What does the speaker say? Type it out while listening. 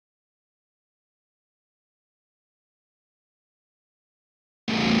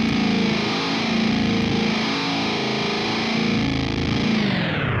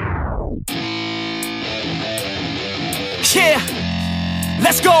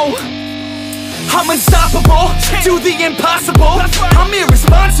Let's go. I'm unstoppable, do the impossible. I'm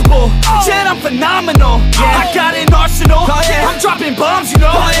irresponsible, yet I'm phenomenal. I got an arsenal, I'm dropping bombs, you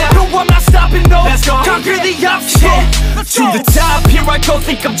know. No, I'm not stopping, no. Conquer the obstacle. To the top, here I go,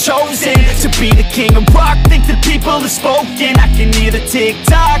 think I'm chosen to be the king of rock, think the people have spoken. I can hear the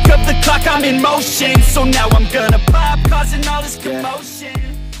tick-tock of the clock, I'm in motion. So now I'm gonna pop, causing all this commotion.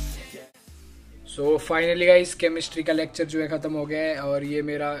 So finally guys chemistry का lecture जो है ख़त्म हो गया है और ये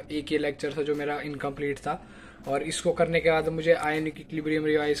मेरा एक ही लेक्चर था जो मेरा इनकम्प्लीट था और इसको करने के बाद मुझे आयनिक इक्विलिब्रियम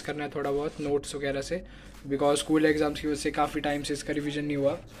रिवाइज करना है थोड़ा बहुत नोट्स वगैरह से बिकॉज स्कूल एग्जाम्स की वजह से काफ़ी टाइम से इसका रिवीजन नहीं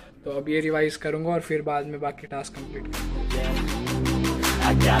हुआ तो अब ये रिवाइज करूँगा और फिर बाद में बाकी टास्क कंप्लीट करूँगा।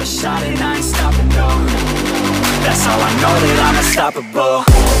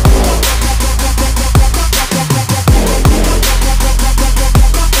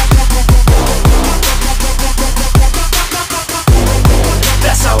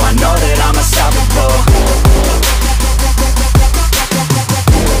 That's how I know that I'm unstoppable.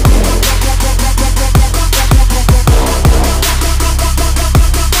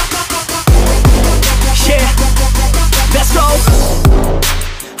 Yeah, let's go.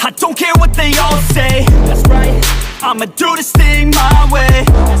 I don't care what they all say. That's right. I'ma do this thing my way.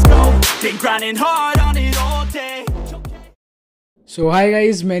 Let's go. Been grinding hard on it all day. So hi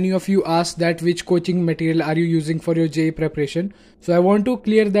guys, many of you asked that which coaching material are you using for your JEE preparation. So I want to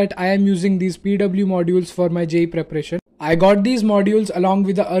clear that I am using these PW modules for my JEE preparation. I got these modules along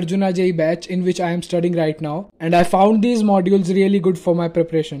with the Arjuna JEE batch in which I am studying right now and I found these modules really good for my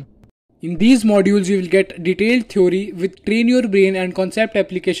preparation. In these modules you will get detailed theory with train your brain and concept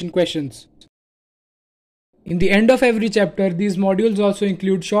application questions. In the end of every chapter, these modules also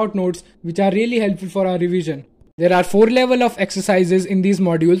include short notes which are really helpful for our revision. There are 4 levels of exercises in these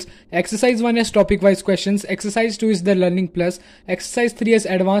modules. Exercise 1 is topic wise questions, exercise 2 is the learning plus, exercise 3 is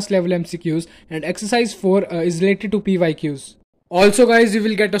advanced level MCQs and exercise 4 is related to PYQs. Also guys, you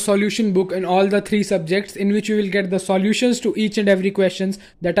will get a solution book in all the 3 subjects in which you will get the solutions to each and every questions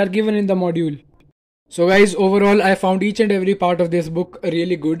that are given in the module. So guys, overall I found each and every part of this book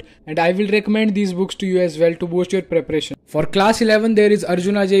really good and I will recommend these books to you as well to boost your preparation. For class 11 there is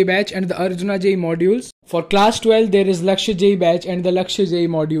Arjuna JEE batch and the Arjuna JEE modules. For class 12 there is Lakshya JEE batch and the Lakshya JEE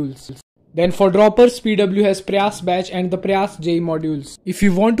modules. Then for droppers, PW has Prayas batch and the Prayas JEE modules. If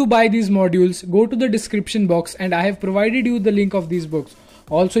you want to buy these modules, go to the description box and I have provided you the link of these books.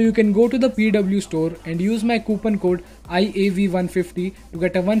 Also, you can go to the PW store and use my coupon code IAV150 to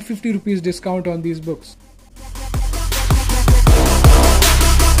get a 150 rupees discount on these books.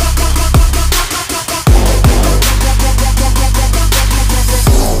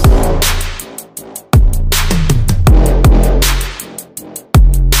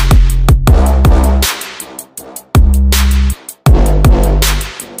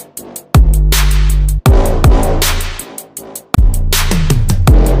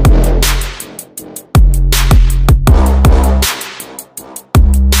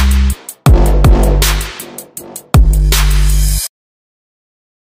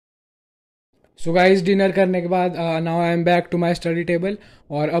 So guys, dinner करने के बाद now I am back to my study table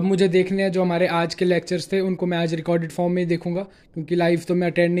और अब मुझे देखने हैं जो हमारे आज के लेक्चर्स थे उनको मैं आज रिकॉर्डेड फॉर्म में ही देखूंगा क्योंकि लाइव तो मैं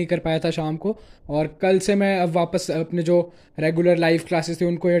अटेंड नहीं कर पाया था शाम को और कल से मैं अब वापस अपने जो रेगुलर लाइव क्लासेस थे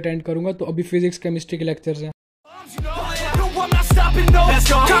उनको ही अटेंड करूंगा। तो अभी फिजिक्स केमिस्ट्री के लेक्चर्स हैं। Let's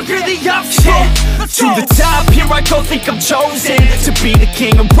go. Conquer the obstacle. To the top, here I go, think I'm chosen to be the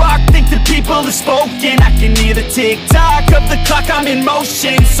king of rock, think the people have spoken. I can hear the tick-tock of the clock, I'm in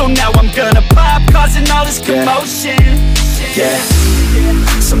motion. So now I'm gonna pop, causing all this commotion. Yeah,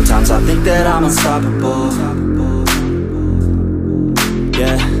 sometimes I think that I'm unstoppable.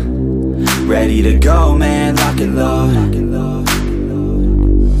 Yeah, ready to go, man, lock and load.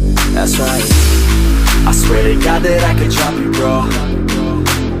 That's right, I swear to God that I could drop you, bro.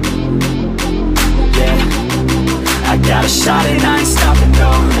 Yeah, I got a shot and I ain't stopping, no.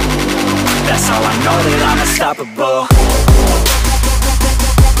 That's how I know that I'm unstoppable.